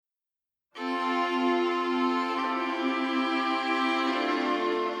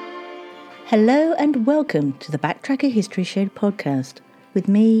Hello and welcome to the Backtracker History Show podcast with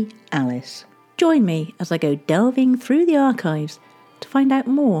me, Alice. Join me as I go delving through the archives to find out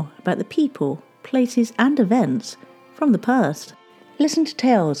more about the people, places and events from the past. Listen to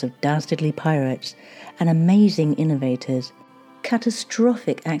tales of dastardly pirates and amazing innovators,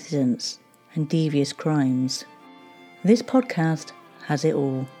 catastrophic accidents and devious crimes. This podcast has it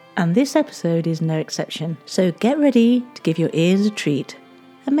all, and this episode is no exception, so get ready to give your ears a treat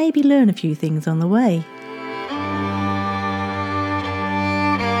and maybe learn a few things on the way.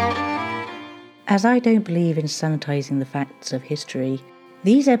 As I don't believe in sanitising the facts of history,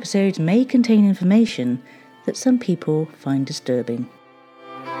 these episodes may contain information that some people find disturbing.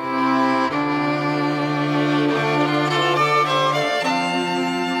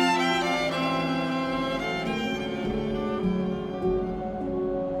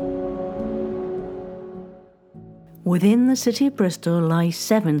 Within the city of Bristol lie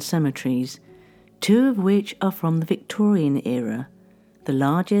 7 cemeteries, 2 of which are from the Victorian era. The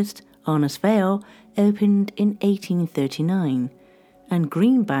largest, Arnos Vale, opened in 1839, and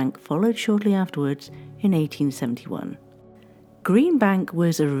Greenbank followed shortly afterwards in 1871. Greenbank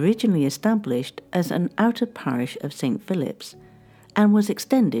was originally established as an outer parish of St Philip's, and was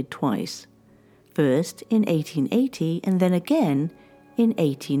extended twice, first in 1880 and then again in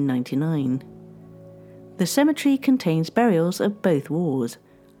 1899. The cemetery contains burials of both wars,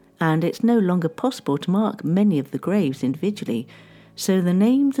 and it's no longer possible to mark many of the graves individually, so the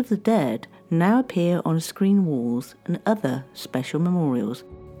names of the dead now appear on screen walls and other special memorials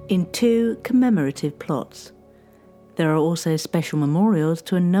in 2 commemorative plots. There are also special memorials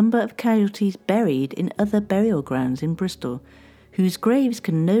to a number of casualties buried in other burial grounds in Bristol, whose graves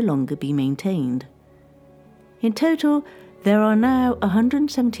can no longer be maintained. In total, there are now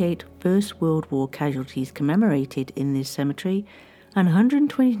 178 First World War casualties commemorated in this cemetery and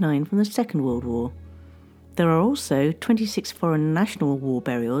 129 from the Second World War. There are also 26 foreign national war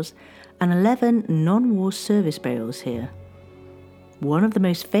burials and 11 non-war service burials here. One of the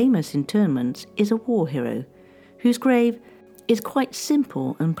most famous interments is a war hero, whose grave is quite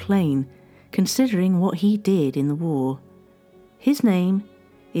simple and plain, considering what he did in the war. His name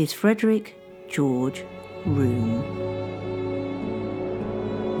is Frederick George Room.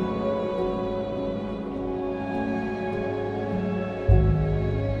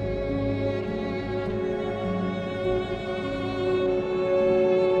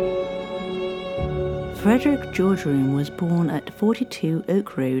 Frederick George Room was born at 42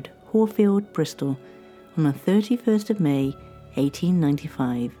 Oak Road, Horfield, Bristol, on the 31st of May,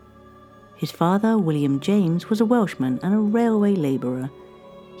 1895. His father, William James, was a Welshman and a railway labourer.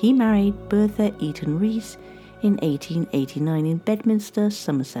 He married Bertha Eaton Rees in 1889 in Bedminster,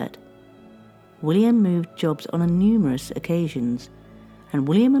 Somerset. William moved jobs on numerous occasions, and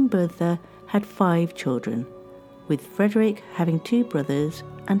William and Bertha had 5 children, with Frederick having 2 brothers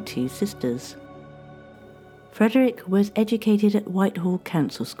and 2 sisters. Frederick was educated at Whitehall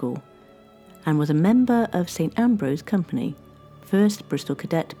Council School and was a member of St Ambrose Company, 1st Bristol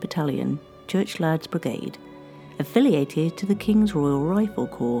Cadet Battalion, Church Lads Brigade, affiliated to the King's Royal Rifle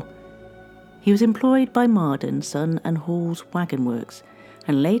Corps. He was employed by Marden, Son and Hall's Wagon Works,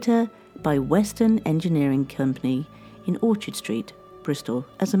 and later by Western Engineering Company in Orchard Street, Bristol,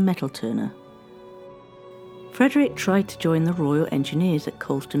 as a metal turner. Frederick tried to join the Royal Engineers at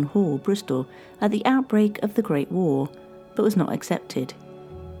Colston Hall, Bristol, at the outbreak of the Great War, but was not accepted.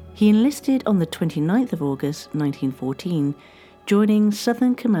 He enlisted on the 29th of August 1914, joining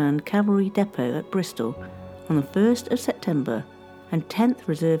Southern Command Cavalry Depot at Bristol on the 1st of September and 10th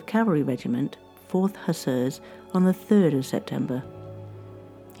Reserve Cavalry Regiment, 4th Hussars, on the 3rd of September.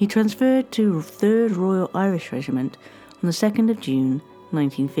 He transferred to 3rd Royal Irish Regiment on the 2nd of June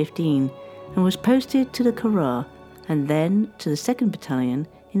 1915, and was posted to the Curragh and then to the 2nd Battalion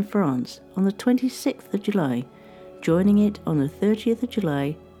in France on the 26th of July, joining it on the 30th of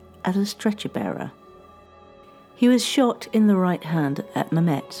July as a stretcher bearer. He was shot in the right hand at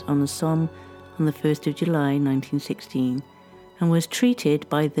Mametz on the Somme on the 1st of July 1916 and was treated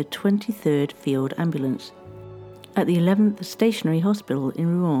by the 23rd Field Ambulance at the 11th Stationary Hospital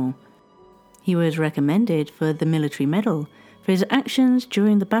in Rouen. He was recommended for the Military Medal for his actions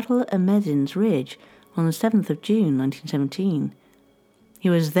during the Battle of Mézines Ridge on the 7th of June 1917. He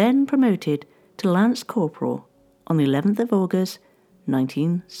was then promoted to Lance Corporal on the 11th of August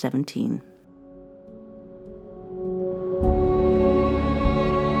 1917.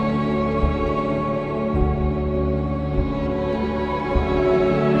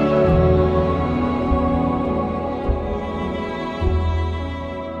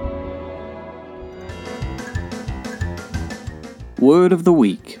 Word of the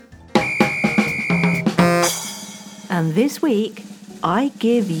week. And this week, I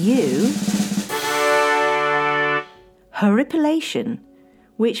give you horripilation,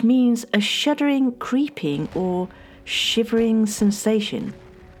 which means a shuddering, creeping, or shivering sensation,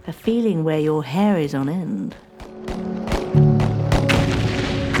 a feeling where your hair is on end.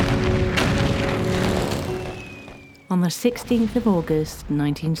 On the 16th of August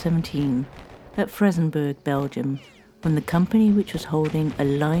 1917, at Frezenburg, Belgium, when the company which was holding a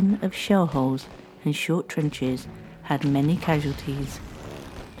line of shell holes and short trenches had many casualties,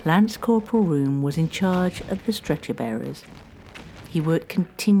 Lance Corporal Room was in charge of the stretcher bearers. He worked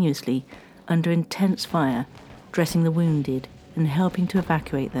continuously under intense fire, dressing the wounded and helping to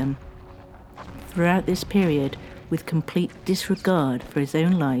evacuate them. Throughout this period, with complete disregard for his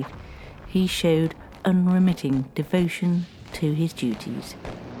own life, he showed unremitting devotion to his duties.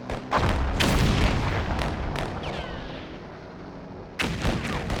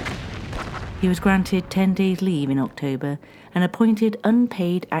 He was granted 10 days leave in October and appointed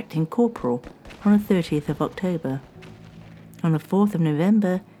unpaid acting corporal on the 30th of October. On the 4th of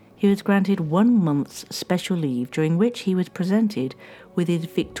November, he was granted 1 month's special leave, during which he was presented with his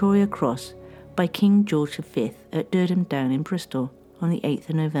Victoria Cross by King George V at Durham Down in Bristol on the 8th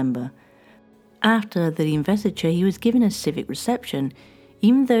of November. After the investiture, he was given a civic reception,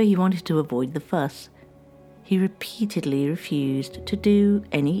 even though he wanted to avoid the fuss. He repeatedly refused to do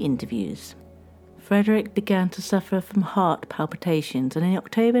any interviews. Frederick began to suffer from heart palpitations, and in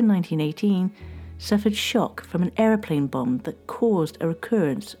October 1918 suffered shock from an aeroplane bomb that caused a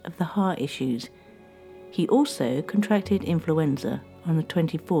recurrence of the heart issues. He also contracted influenza on the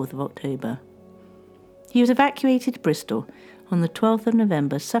 24th of October. He was evacuated to Bristol on the 12th of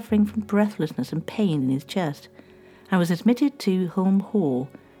November, suffering from breathlessness and pain in his chest, and was admitted to Hulme Hall,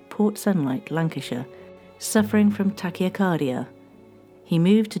 Port Sunlight, Lancashire, suffering from tachycardia. He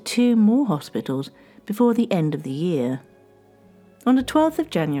moved to 2 more hospitals before the end of the year. On the 12th of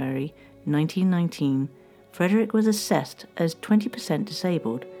January 1919, Frederick was assessed as 20%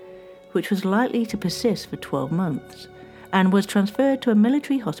 disabled, which was likely to persist for 12 months, and was transferred to a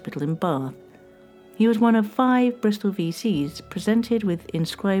military hospital in Bath. He was one of 5 Bristol VCs presented with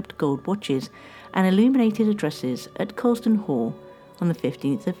inscribed gold watches and illuminated addresses at Colston Hall on the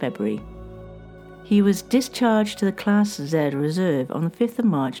 15th of February. He was discharged to the Class Z Reserve on the 5th of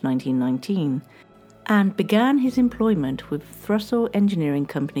March 1919 and began his employment with Thrussell Engineering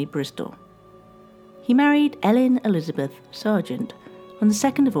Company, Bristol. He married Ellen Elizabeth Sargent on the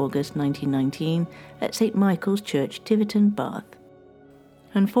 2nd of August 1919 at St Michael's Church, Tiverton, Bath.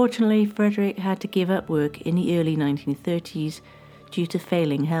 Unfortunately, Frederick had to give up work in the early 1930s due to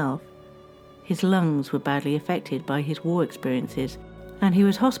failing health. His lungs were badly affected by his war experiences, and he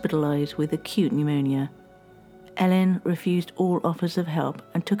was hospitalized with acute pneumonia. Ellen refused all offers of help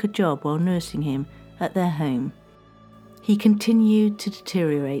and took a job while nursing him at their home. He continued to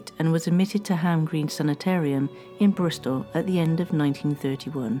deteriorate and was admitted to Ham Green Sanitarium in Bristol at the end of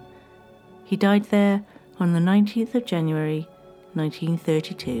 1931. He died there on the 19th of January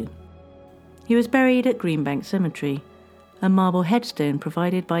 1932. He was buried at Greenbank Cemetery. A marble headstone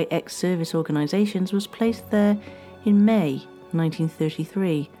provided by ex-service organisations was placed there in May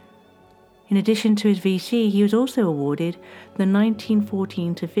 1933. In addition to his VC, he was also awarded the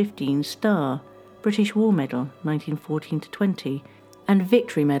 1914-15 Star, British War Medal 1914-20, and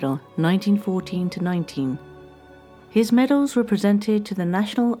Victory Medal 1914-19. His medals were presented to the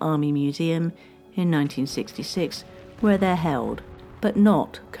National Army Museum in 1966, where they're held, but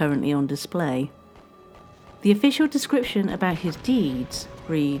not currently on display. The official description about his deeds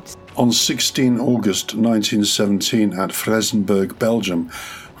reads, On 16 August 1917 at Frezenburg, Belgium,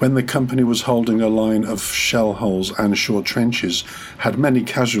 when the company was holding a line of shell holes and short trenches, had many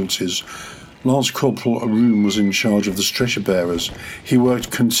casualties, Lance Corporal Room was in charge of the stretcher bearers. He worked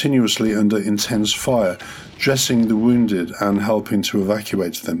continuously under intense fire, dressing the wounded and helping to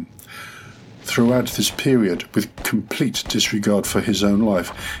evacuate them. Throughout this period, with complete disregard for his own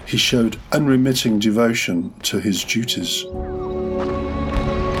life, he showed unremitting devotion to his duties.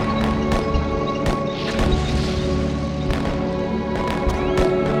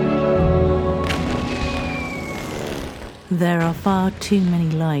 There are far too many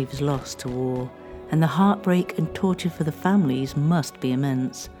lives lost to war, and the heartbreak and torture for the families must be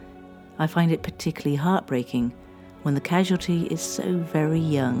immense. I find it particularly heartbreaking when the casualty is so very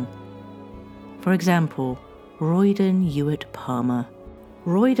young. For example, Royden Hewitt Palmer.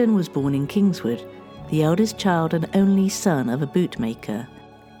 Royden was born in Kingswood, the eldest child and only son of a bootmaker,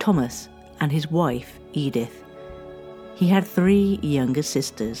 Thomas, and his wife, Edith. He had 3 younger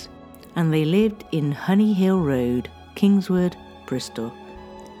sisters, and they lived in Honey Hill Road, Kingswood, Bristol.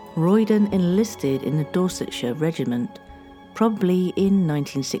 Royden enlisted in the Dorsetshire Regiment, probably in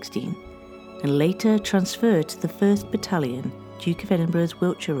 1916, and later transferred to the 1st Battalion, Duke of Edinburgh's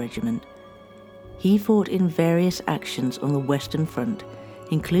Wiltshire Regiment. He fought in various actions on the Western Front,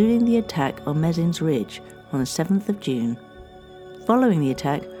 including the attack on Mezins Ridge on the 7th of June. Following the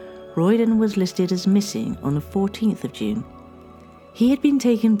attack, Royden was listed as missing on the 14th of June. He had been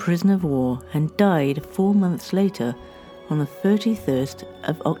taken prisoner of war and died 4 months later on the 31st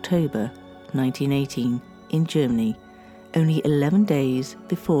of October 1918 in Germany, only 11 days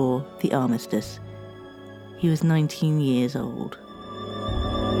before the armistice. He was 19 years old.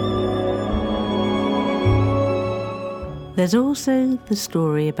 There's also the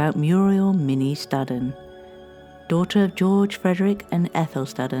story about Muriel Minnie Staddon. Daughter of George Frederick and Ethel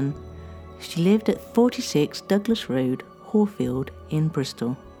Staddon, she lived at 46 Douglas Road, Horfield in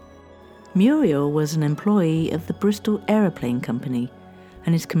Bristol. Muriel was an employee of the Bristol Aeroplane Company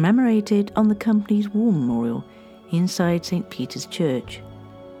and is commemorated on the company's war memorial inside St. Peter's Church.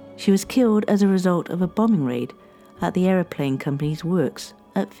 She was killed as a result of a bombing raid at the Aeroplane Company's works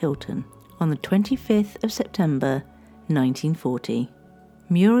at Filton on the 25th of September 1940.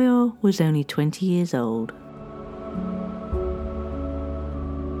 Muriel was only 20 years old.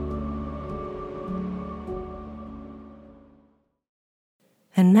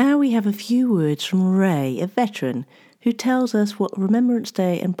 And now we have a few words from Ray, a veteran, who tells us what Remembrance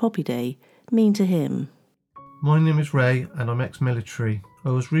Day and Poppy Day mean to him. My name is Ray and I'm ex-military. I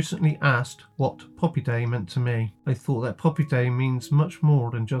was recently asked what Poppy Day meant to me. I thought that Poppy Day means much more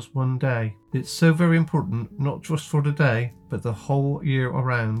than just one day. It's so very important, not just for the day, but the whole year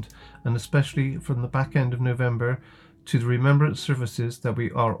around, and especially from the back end of November to the remembrance services that we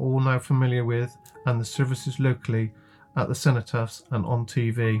are all now familiar with, and the services locally at the cenotaphs and on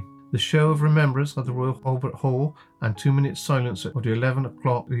TV. The show of remembrance at the Royal Albert Hall and 2 minutes silence at the 11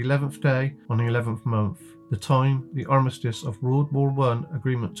 o'clock, the 11th day on the 11th month. The time the armistice of World War I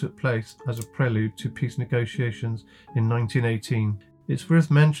agreement took place as a prelude to peace negotiations in 1918. It's worth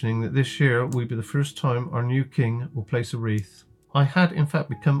mentioning that this year will be the first time our new king will place a wreath. I had in fact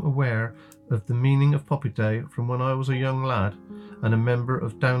become aware of the meaning of Poppy Day from when I was a young lad and a member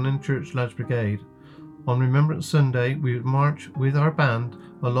of Downend Church Lads Brigade. On Remembrance Sunday, we would march with our band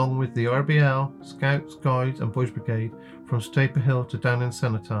along with the RBL, Scouts, Guides and Boys Brigade from Staple Hill to Downend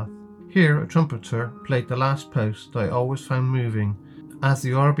Cenotaph. Here, a trumpeter played the last post that I always found moving, as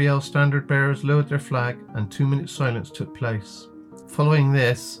the RBL standard bearers lowered their flag and 2 minutes silence took place. Following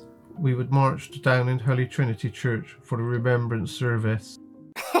this, we would march to Downend Holy Trinity Church for the Remembrance service.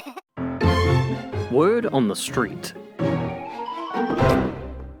 Word on the street.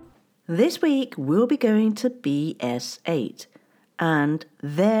 This week we'll be going to BS8 and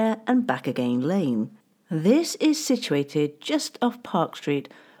There and Back Again Lane. This is situated just off Park Street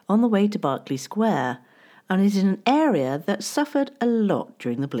on the way to Berkeley Square and is in an area that suffered a lot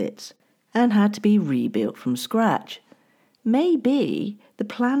during the Blitz and had to be rebuilt from scratch. Maybe the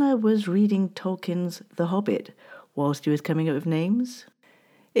planner was reading Tolkien's The Hobbit whilst he was coming up with names.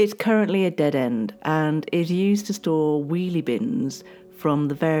 It's currently a dead end and is used to store wheelie bins from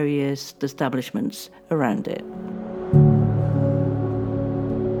the various establishments around it.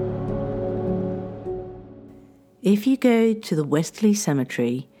 If you go to the Westerly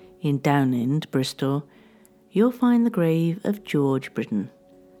Cemetery in Downend, Bristol, you'll find the grave of George Britton.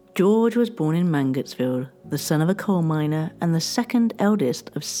 George was born in Mangotsfield, the son of a coal miner and the second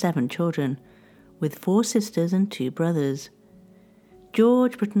eldest of 7 children, with 4 sisters and 2 brothers.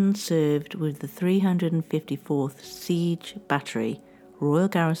 George Britton served with the 354th Siege Battery, Royal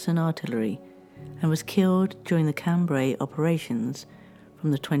Garrison Artillery, and was killed during the Cambrai operations from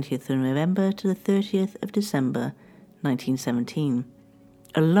the 20th of November to the 30th of December 1917.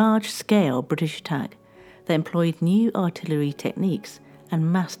 A large-scale British attack that employed new artillery techniques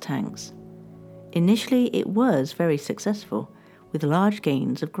and mass tanks. Initially it was very successful, with large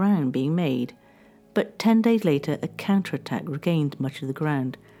gains of ground being made, but 10 days later a counterattack regained much of the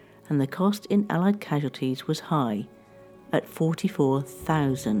ground, and the cost in Allied casualties was high, at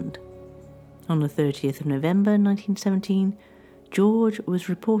 44,000. On the 30th of November 1917, George was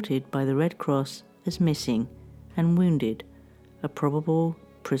reported by the Red Cross as missing and wounded, a probable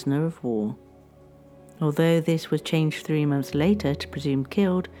prisoner of war. Although this was changed 3 months later to presumed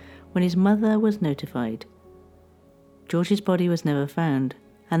killed when his mother was notified. George's body was never found,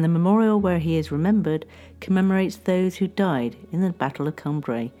 and the memorial where he is remembered commemorates those who died in the Battle of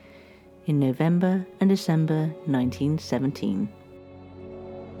Cambrai in November and December 1917.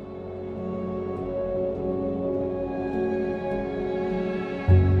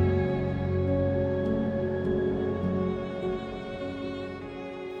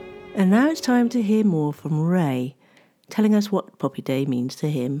 And now it's time to hear more from Ray, telling us what Poppy Day means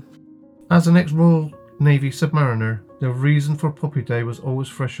to him. As an ex-Royal Navy submariner, the reason for Poppy Day was always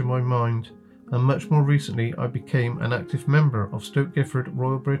fresh in my mind, and much more recently I became an active member of Stoke Gifford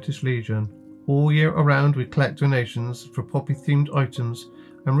Royal British Legion. All year around we collect donations for poppy-themed items,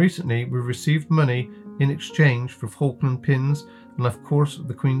 and recently we received money in exchange for Falkland pins and of course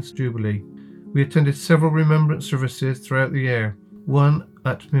the Queen's Jubilee. We attended several remembrance services throughout the year, one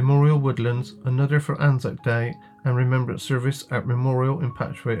at Memorial Woodlands, another for Anzac Day, and remembrance service at Memorial in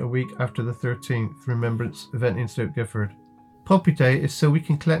Patchway a week after the 13th remembrance event in Stoke Gifford. Poppy Day is so we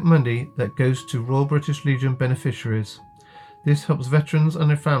can collect money that goes to Royal British Legion beneficiaries. This helps veterans and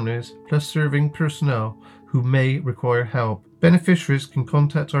their families, plus serving personnel who may require help. Beneficiaries can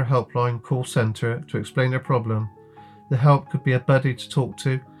contact our helpline call centre to explain their problem. The help could be a buddy to talk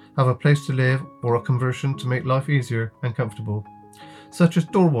to, have a place to live, or a conversion to make life easier and comfortable, such as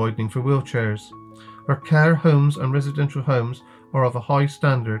door widening for wheelchairs. Our care homes and residential homes are of a high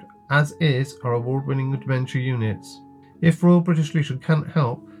standard, as is our award-winning dementia units. If Royal British Legion can't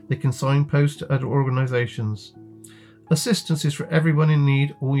help, they can signpost to other organisations. Assistance is for everyone in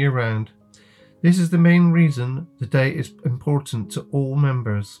need all year round. This is the main reason the day is important to all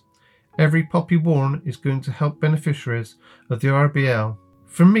members. Every poppy worn is going to help beneficiaries of the RBL.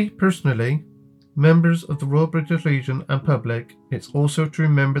 For me personally, members of the Royal British Legion and public, it's also to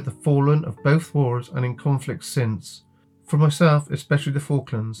remember the fallen of both wars and in conflicts since. For myself, especially the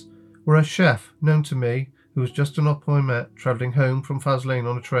Falklands, where a chef known to me, who was just an op I met travelling home from Faslane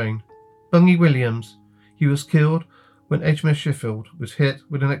on a train. Bungie Williams, he was killed when HMS Sheffield was hit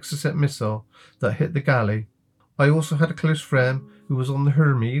with an Exocet missile that hit the galley. I also had a close friend who was on the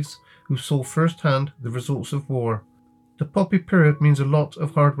Hermes, who saw firsthand the results of war. The poppy period means a lot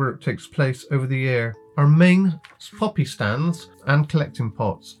of hard work takes place over the year. Our main poppy stands and collecting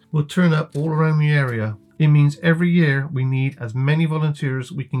pots will turn up all around the area. It means every year we need as many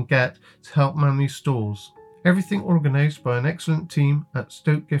volunteers we can get to help man these stalls. Everything organised by an excellent team at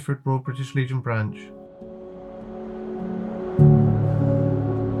Stoke Gifford Royal British Legion branch.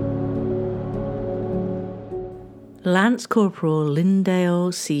 Lance Corporal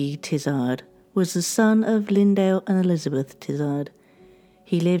Lindale C. Tizard was the son of Lindale and Elizabeth Tizard.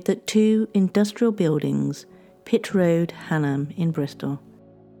 He lived at 2 industrial buildings, Pitt Road, Hanham in Bristol,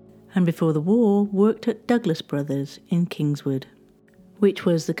 and before the war worked at Douglas Brothers in Kingswood, which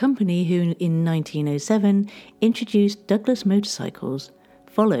was the company who in 1907 introduced Douglas motorcycles,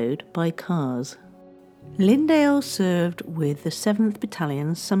 followed by cars. Lindale served with the 7th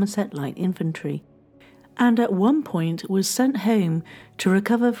Battalion Somerset Light Infantry, and at one point was sent home to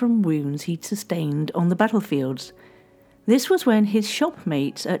recover from wounds he'd sustained on the battlefields. This was when his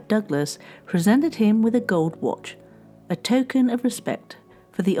shopmates at Douglas presented him with a gold watch, a token of respect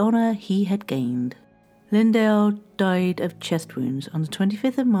for the honour he had gained. Lindale died of chest wounds on the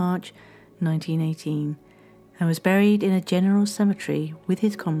 25th of March 1918 and was buried in a general cemetery with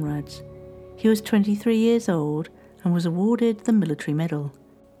his comrades. He was 23 years old and was awarded the Military Medal.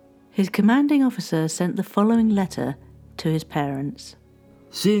 His commanding officer sent the following letter to his parents.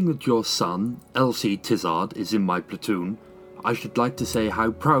 Seeing that your son, L.C. Tizard, is in my platoon, I should like to say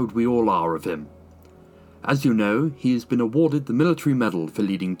how proud we all are of him. As you know, he has been awarded the Military Medal for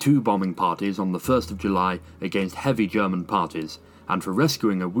leading 2 bombing parties on the 1st of July against heavy German parties, and for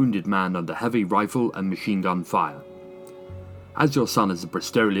rescuing a wounded man under heavy rifle and machine gun fire. As your son is a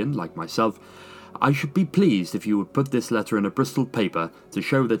Bristolian, like myself, I should be pleased if you would put this letter in a Bristol paper to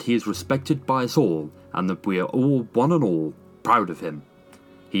show that he is respected by us all, and that we are all, one and all, proud of him.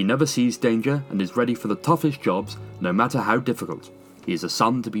 He never sees danger and is ready for the toughest jobs, no matter how difficult. He is a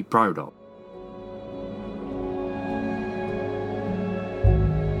son to be proud of.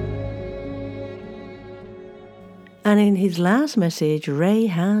 And in his last message, Ray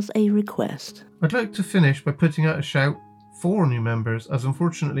has a request. I'd like to finish by putting out a shout for new members, as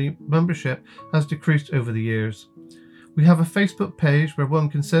unfortunately membership has decreased over the years. We have a Facebook page where one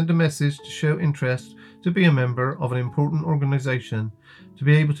can send a message to show interest to be a member of an important organisation, to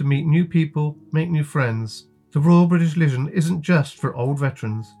be able to meet new people, make new friends. The Royal British Legion isn't just for old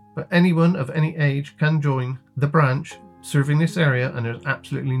veterans, but anyone of any age can join the branch serving this area, and there's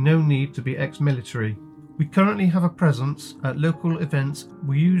absolutely no need to be ex-military. We currently have a presence at local events.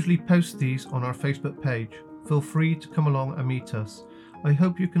 We usually post these on our Facebook page. Feel free to come along and meet us. I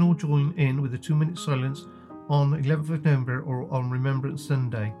hope you can all join in with a 2-minute silence on 11th of November or on Remembrance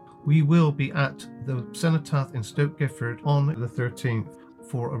Sunday. We will be at the Cenotaph in Stoke Gifford on the 13th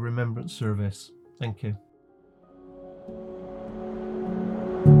for a remembrance service. Thank you.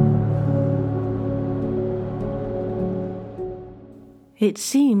 It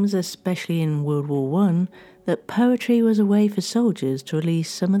seems, especially in World War I, that poetry was a way for soldiers to release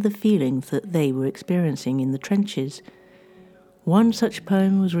some of the feelings that they were experiencing in the trenches. One such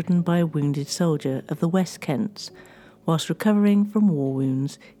poem was written by a wounded soldier of the West Kents whilst recovering from war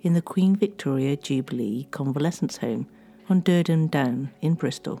wounds in the Queen Victoria Jubilee Convalescence Home on Durden Down in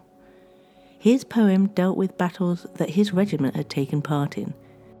Bristol. His poem dealt with battles that his regiment had taken part in,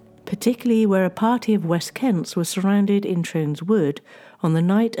 particularly where a party of West Kents was surrounded in Trones Wood on the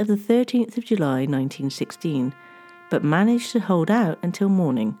night of the 13th of July 1916, but managed to hold out until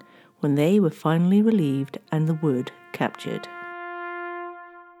morning, when they were finally relieved and the wood captured.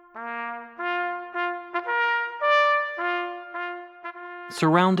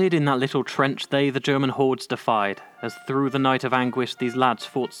 Surrounded in that little trench they the German hordes defied, as through the night of anguish these lads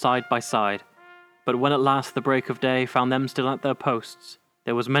fought side by side. But when at last the break of day found them still at their posts,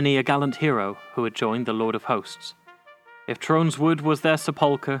 there was many a gallant hero who had joined the Lord of Hosts. If Trones Wood was their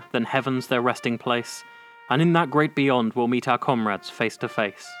sepulchre, then heaven's their resting place, and in that great beyond we'll meet our comrades face to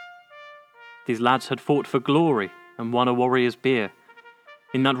face. These lads had fought for glory and won a warrior's bier,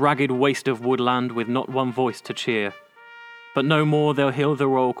 in that ragged waste of woodland with not one voice to cheer. But no more they'll hear the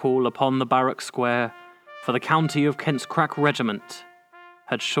roll call upon the barrack square, for the county of Kent's crack regiment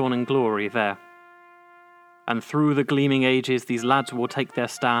had shone in glory there. And through the gleaming ages these lads will take their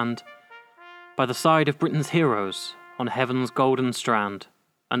stand by the side of Britain's heroes on heaven's golden strand,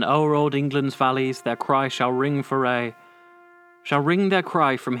 and o'er old England's valleys their cry shall ring for aye, shall ring their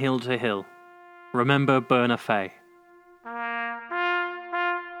cry from hill to hill, remember Burna Fay.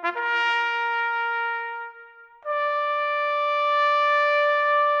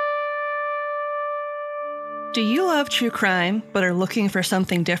 Do you love true crime, but are looking for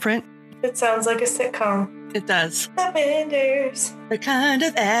something different? It sounds like a sitcom. It does. The Benders. The kind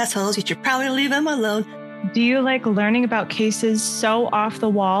of assholes you should probably leave them alone. Do you like learning about cases so off the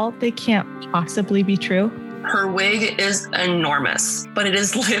wall they can't possibly be true? Her wig is enormous, but it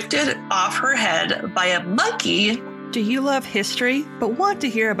is lifted off her head by a monkey. Do you love history, but want to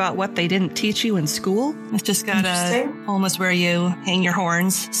hear about what they didn't teach you in school? It's just got a almost where you hang your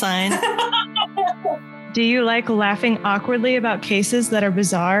horns sign. Do you like laughing awkwardly about cases that are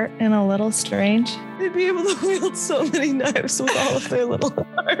bizarre and a little strange? They'd be able to wield so many knives with all of their little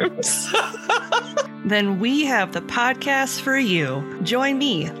arms. Then we have the podcast for you. Join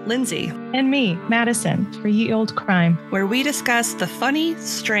me, Lindsay. And me, Madison, for Ye Old Crime, where we discuss the funny,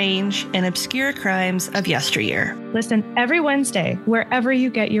 strange, and obscure crimes of yesteryear. Listen every Wednesday, wherever you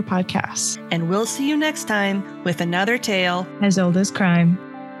get your podcasts. And we'll see you next time with another tale as old as crime.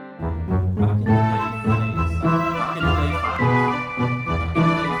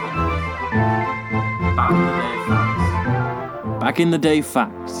 Back in the day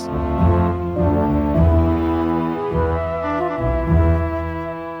facts.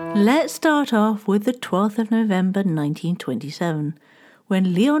 Let's start off with the 12th of November 1927,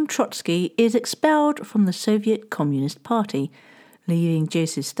 when Leon Trotsky is expelled from the Soviet Communist Party, leaving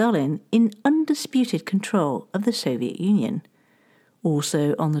Joseph Stalin in undisputed control of the Soviet Union.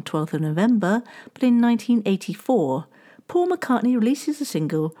 Also on the 12th of November, but in 1984, Paul McCartney releases the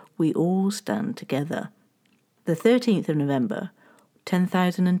single We All Stand Together. The 13th of November,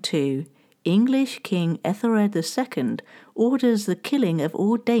 10,002, English King Ethelred II orders the killing of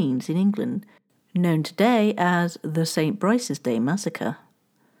all Danes in England, known today as the St. Brice's Day Massacre.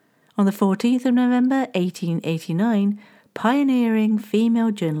 On the 14th of November 1889, pioneering female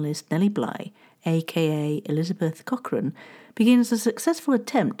journalist Nellie Bly, aka Elizabeth Cochrane, begins a successful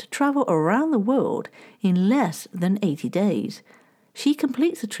attempt to travel around the world in less than 80 days. She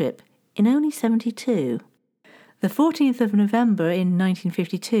completes the trip in only 72. The 14th of November in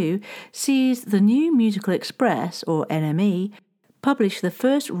 1952 sees the New Musical Express, or NME, publish the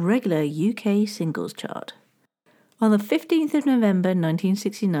first regular UK singles chart. On the 15th of November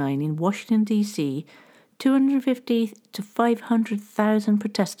 1969 in Washington, D.C., 250 to 500,000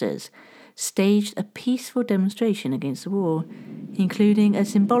 protesters staged a peaceful demonstration against the war, including a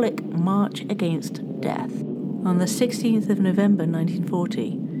symbolic march against death. On the 16th of November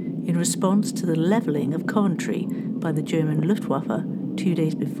 1940, in response to the levelling of Coventry by the German Luftwaffe 2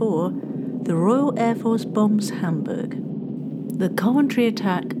 days before, the Royal Air Force bombs Hamburg. The Coventry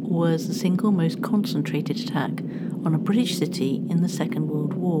attack was the single most concentrated attack on a British city in the Second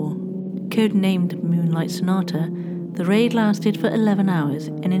World War. Codenamed Moonlight Sonata, the raid lasted for 11 hours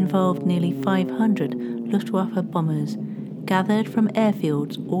and involved nearly 500 Luftwaffe bombers gathered from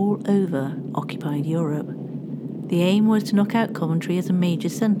airfields all over occupied Europe. The aim was to knock out Coventry as a major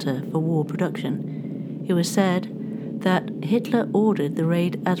centre for war production. It was said that Hitler ordered the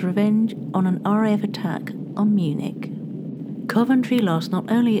raid as revenge on an RAF attack on Munich. Coventry lost not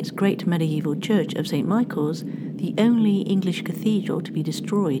only its great medieval church of St. Michael's, the only English cathedral to be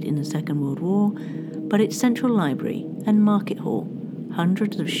destroyed in the Second World War, but its central library and market hall,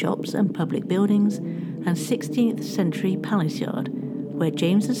 hundreds of shops and public buildings, and 16th century palace yard, where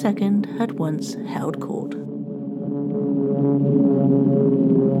James II had once held court.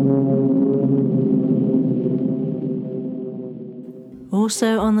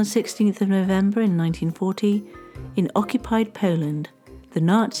 Also on the 16th of November in 1940, in occupied Poland, the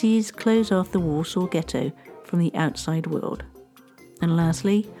Nazis closed off the Warsaw Ghetto from the outside world. And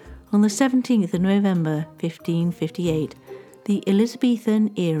lastly, on the 17th of November 1558, the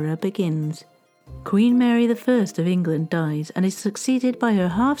Elizabethan era begins. Queen Mary I of England dies and is succeeded by her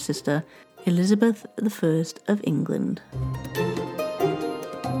half-sister, Elizabeth I of England.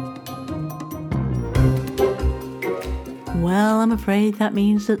 Well, I'm afraid that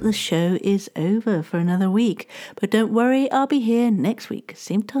means that the show is over for another week. But don't worry, I'll be here next week,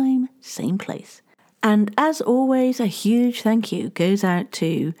 same time, same place. And as always, a huge thank you goes out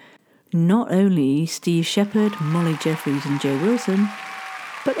to not only Steve Shepherd, Molly Jeffries and Joe Wilson,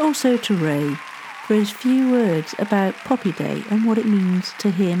 but also to Ray for his few words about Poppy Day and what it means to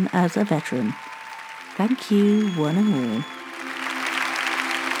him as a veteran. Thank you, one and all.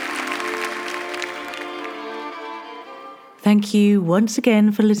 Thank you once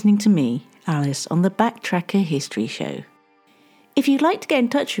again for listening to me, Alice, on the Backtracker History Show. If you'd like to get in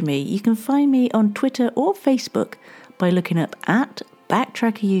touch with me, you can find me on Twitter or Facebook by looking up at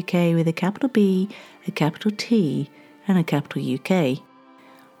Backtracker UK with a capital B, a capital T, and a capital UK.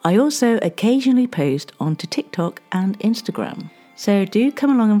 I also occasionally post onto TikTok and Instagram. So do come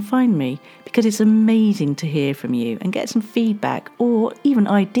along and find me, because it's amazing to hear from you and get some feedback or even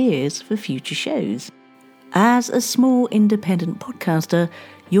ideas for future shows. As a small independent podcaster,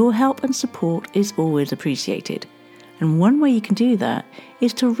 your help and support is always appreciated. And one way you can do that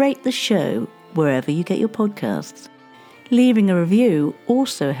is to rate the show wherever you get your podcasts. Leaving a review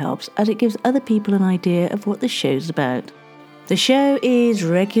also helps, as it gives other people an idea of what the show's about. The show is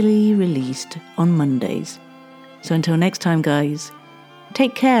regularly released on Mondays. So until next time, guys,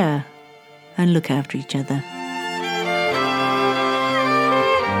 take care and look after each other.